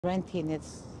Renting,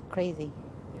 it's crazy.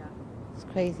 Yeah. It's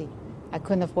crazy. I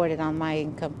couldn't afford it on my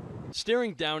income.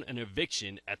 Staring down an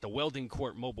eviction at the Weldon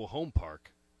Court Mobile Home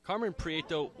Park, Carmen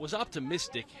Prieto was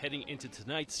optimistic heading into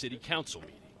tonight's city council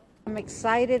meeting. I'm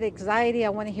excited. I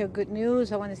want to hear good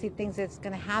news. I want to see things that's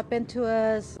going to happen to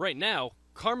us. Right now,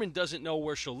 Carmen doesn't know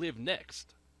where she'll live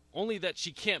next, only that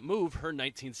she can't move her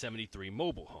 1973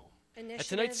 mobile home. At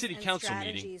tonight's city council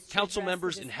meeting, council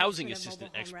members and housing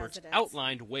assistant experts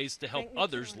outlined ways to help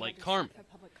others like Carmen.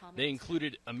 They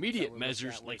included immediate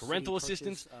measures like rental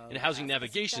assistance and housing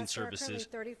navigation services,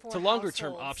 to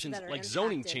longer-term options like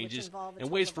zoning changes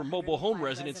and ways for mobile home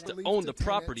residents to own the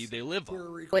property they live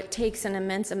on. It takes an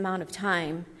immense amount of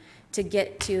time to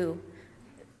get to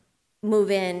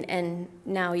move in, and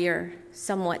now you're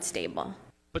somewhat stable.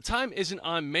 But time isn't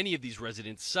on many of these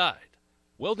residents' side.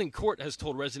 Weldon Court has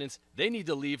told residents they need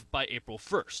to leave by April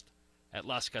 1st. At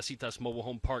Las Casitas Mobile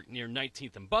Home Park near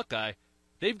 19th and Buckeye,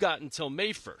 they've got until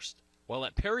May 1st, while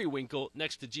at Periwinkle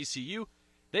next to GCU,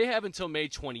 they have until May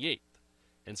 28th.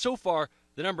 And so far,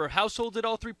 the number of households at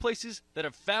all three places that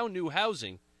have found new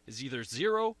housing is either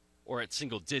 0 or at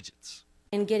single digits.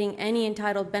 In getting any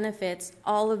entitled benefits,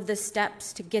 all of the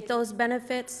steps to get those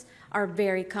benefits are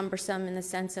very cumbersome in the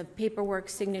sense of paperwork,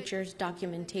 signatures,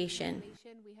 documentation.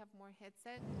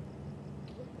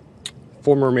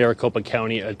 Former Maricopa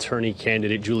County Attorney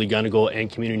candidate Julie Gunnigal and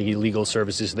Community Legal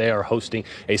Services, they are hosting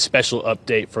a special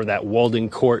update for that Weldon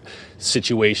Court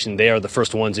situation. They are the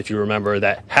first ones, if you remember,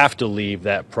 that have to leave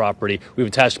that property. We've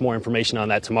attached more information on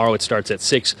that tomorrow. It starts at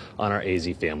 6 on our AZ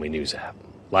Family News app.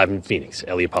 Live in Phoenix,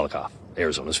 Elliot Polikoff,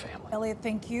 Arizona's Family. Elliot,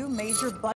 thank you. Major